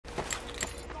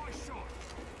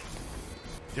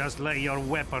Just lay your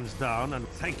weapons down and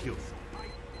thank you.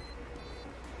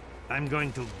 I'm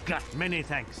going to gut. Many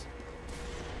thanks.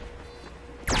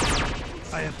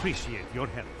 I appreciate your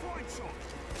help.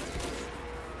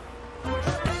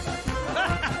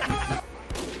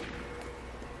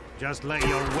 Just lay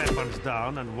your weapons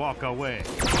down and walk away.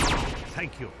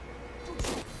 Thank you.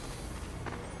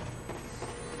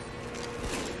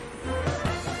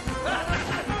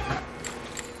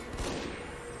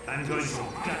 I'm going to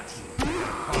gut you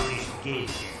on this game.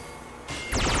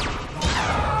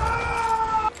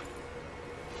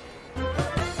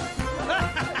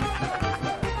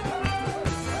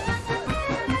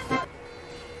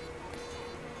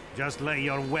 Just lay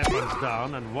your weapons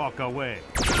down and walk away.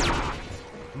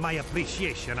 My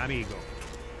appreciation, amigo.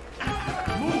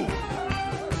 Move!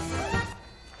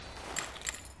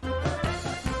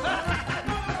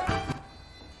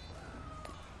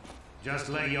 Just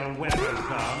lay your weapons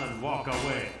down and walk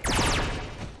away.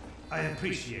 I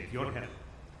appreciate your help.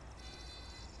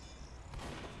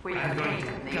 I'm going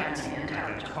to gut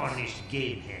that tarnished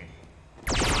gamehead.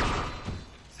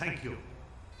 Thank you.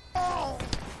 Uncle,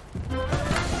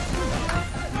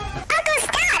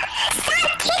 stop!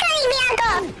 Stop tickling me,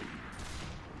 Uncle!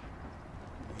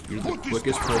 You're the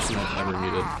quickest person I've ever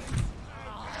muted.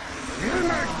 You're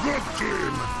not good,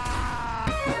 team!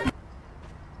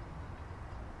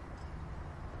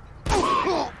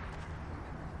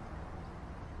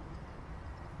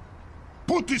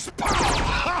 Put this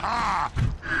power!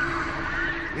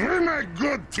 You're not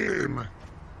good, team!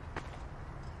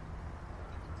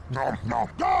 No, no,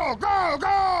 go, go,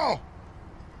 go!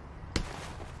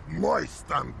 Moist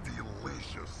and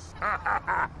delicious.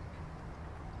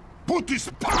 Put this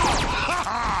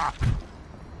power!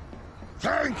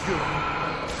 Thank you!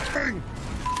 Thank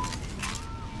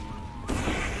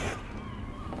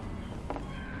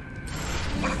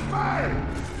Fire!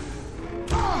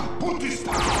 Put this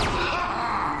power!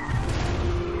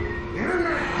 You're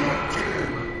not good,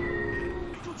 team!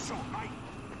 Good shot, mate!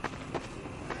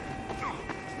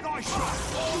 Nice shot!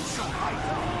 Good shot, mate!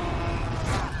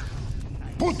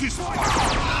 Put this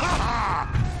power!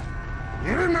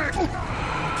 You're not...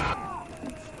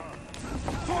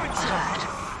 Alert.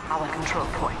 Our control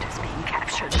point is being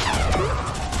captured.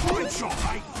 Good shot,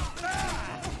 mate!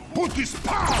 Put this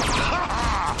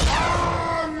power!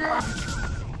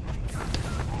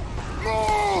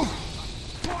 Move!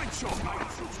 Blind shot, mate!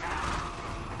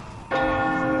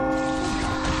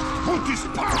 Put this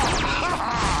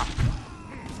power!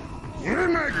 You're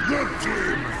not good,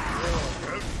 team!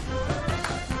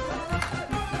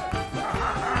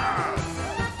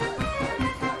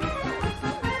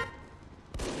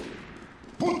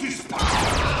 Put this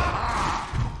power!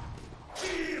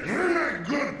 You're not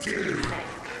good, team!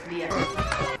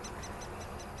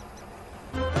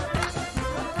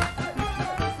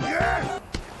 Yes!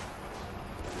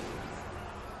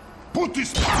 Put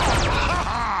this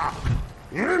power!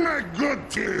 You're not good,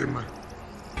 team!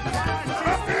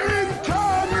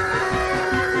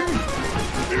 Incoming!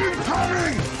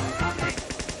 Incoming!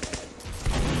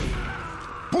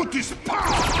 Put this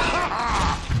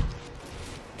power!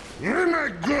 You're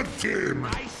not good, team!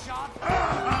 Nice shot!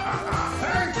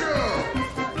 Thank you!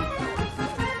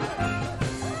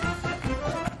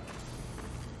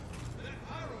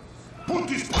 Put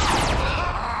this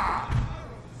power!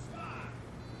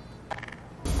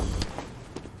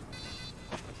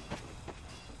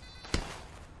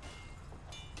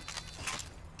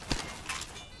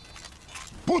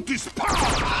 Put this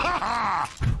power!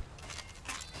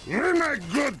 You're not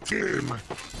good, team!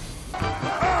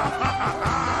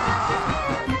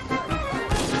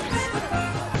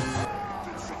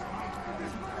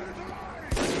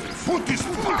 Put this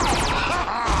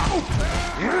power!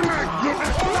 You're not good!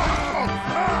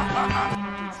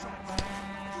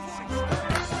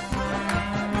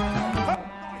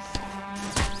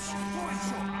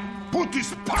 Put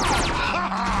this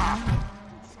power!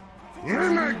 You're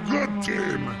not good,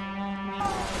 team!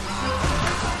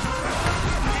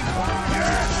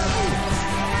 Yes!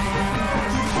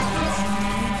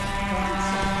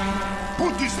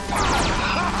 Put this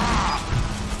power!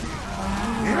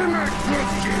 You're not good,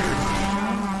 team!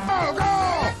 Go, go!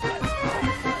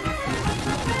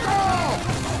 Go!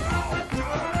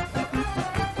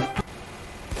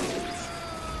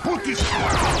 Put this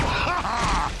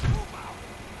power!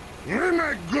 You're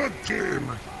not good, team!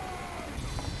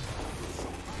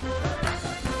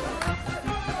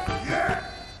 Yeah!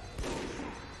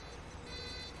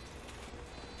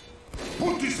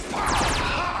 Put this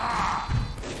power!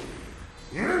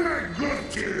 You're not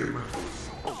good, team!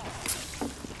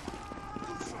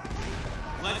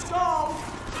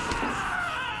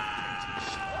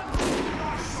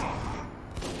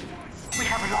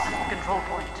 control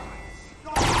point.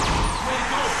 Way to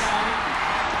go, Sally.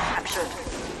 Captured.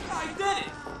 I did it.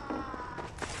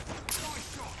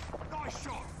 Nice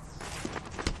shot!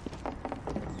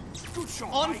 Good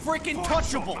shot! Unfreaking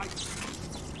touchable.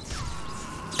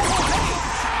 Oh, hey.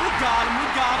 We got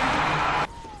him.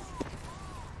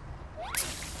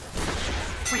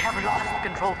 We have lost the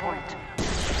control point.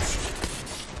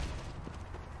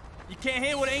 You can't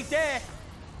hear what ain't there.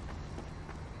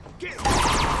 Get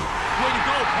Way to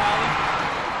go, Pally.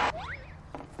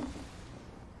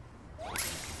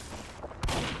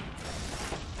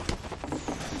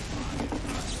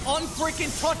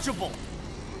 Unfreaking touchable.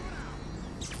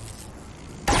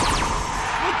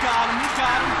 We got him.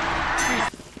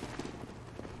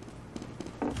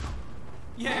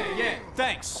 Yeah,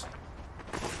 thanks.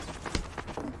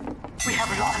 We have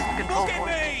lost the control Look at point.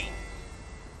 me!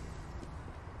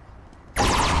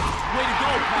 Way to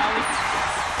go, Pally.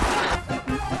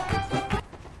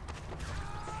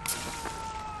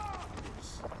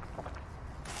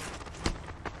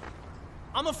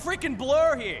 I'm a freaking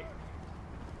blur here.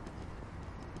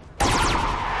 We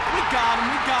got him.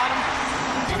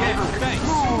 Yeah, thanks.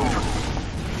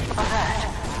 Alert.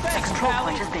 The Thanks, control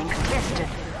Pally. point is being contested.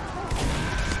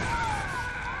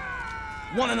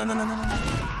 No.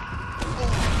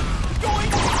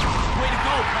 Going. Way to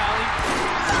go, Pally.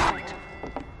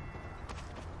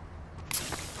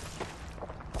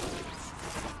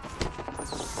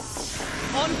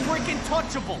 Unfreaking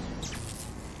touchable.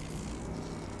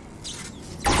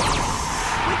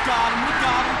 We got him.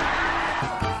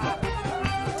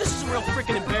 This is a real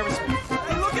freaking embarrassment.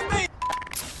 Hey, look at me.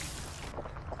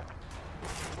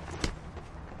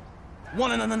 No.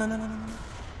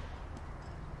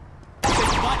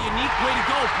 Body unique. Way to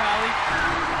go, Pally.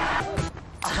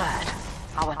 Alert.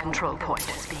 Our control point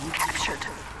is being captured.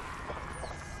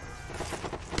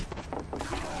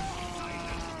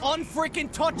 Unfreaking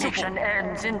touchable. Mission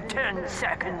ends in 10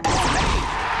 seconds. We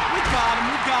got him.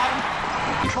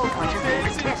 Control point is being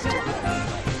contested.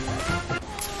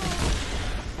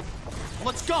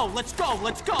 Let's go.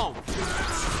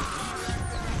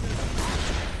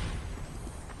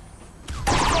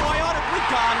 Oh, I ought to. We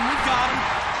got him.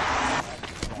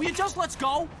 Will you just let's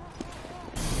go?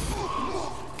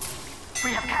 We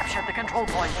have captured the control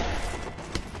point.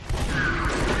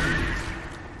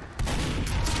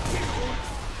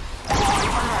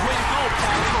 Way to go,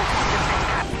 Pally.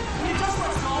 Will you just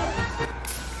let's go?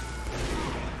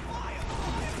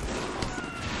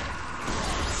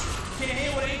 Can't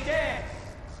hear what ain't there.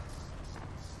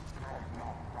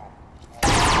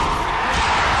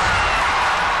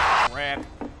 Crap.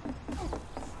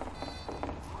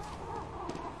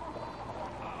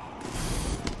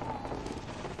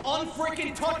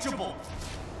 Unfreaking touchable.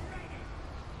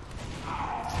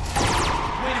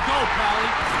 Way to go, Pally.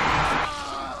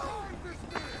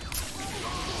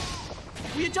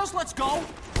 Will you just let's go? Yeah,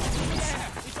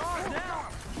 it's ours now.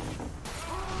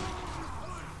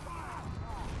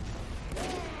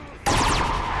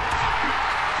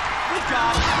 We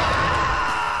got it.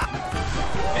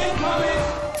 Incoming.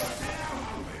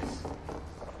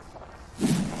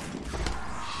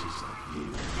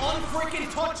 Unfreaking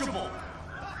touchable.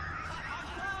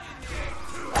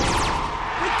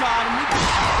 We got him.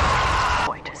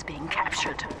 Point is being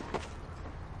captured.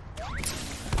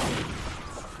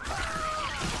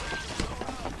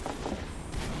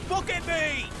 Look at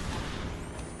me!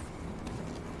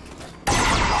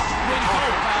 Way to go,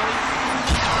 Pally.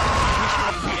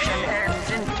 Mission ends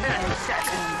in 10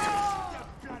 seconds.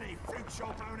 bloody freak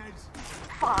show owners!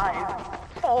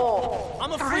 5, 4,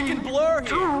 I'm a freaking blur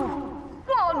 2, here.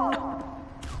 1.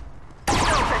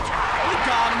 Overtime. We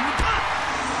got him.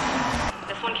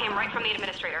 This one came right from the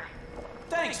administrator.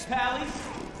 Thanks, Pally.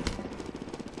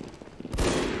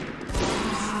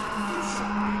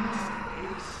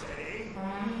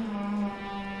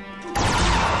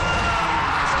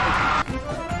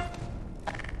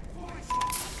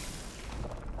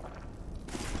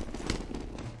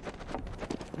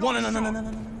 No.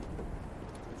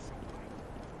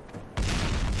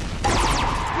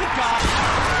 We got it.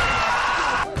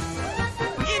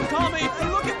 Incoming. Hey,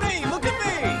 look at me. Look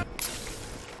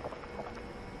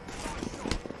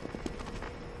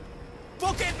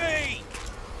at me.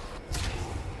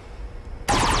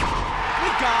 We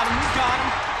got him.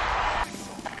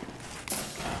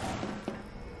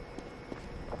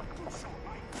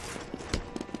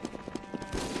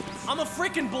 I'm a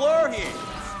freaking blur here.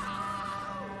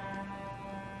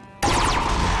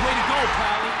 Way to go,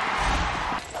 Pally.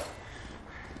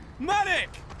 Medic!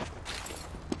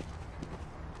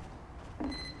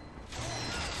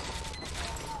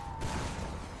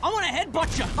 I'm gonna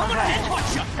headbutt you.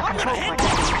 The control point is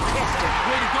being contested.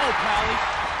 Way to go, Pally.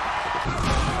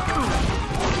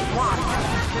 One.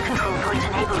 Control point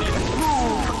enabled.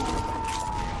 Move.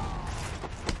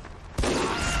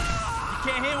 You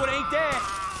can't hit what ain't there.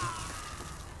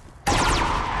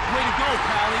 Way to go,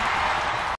 Pally.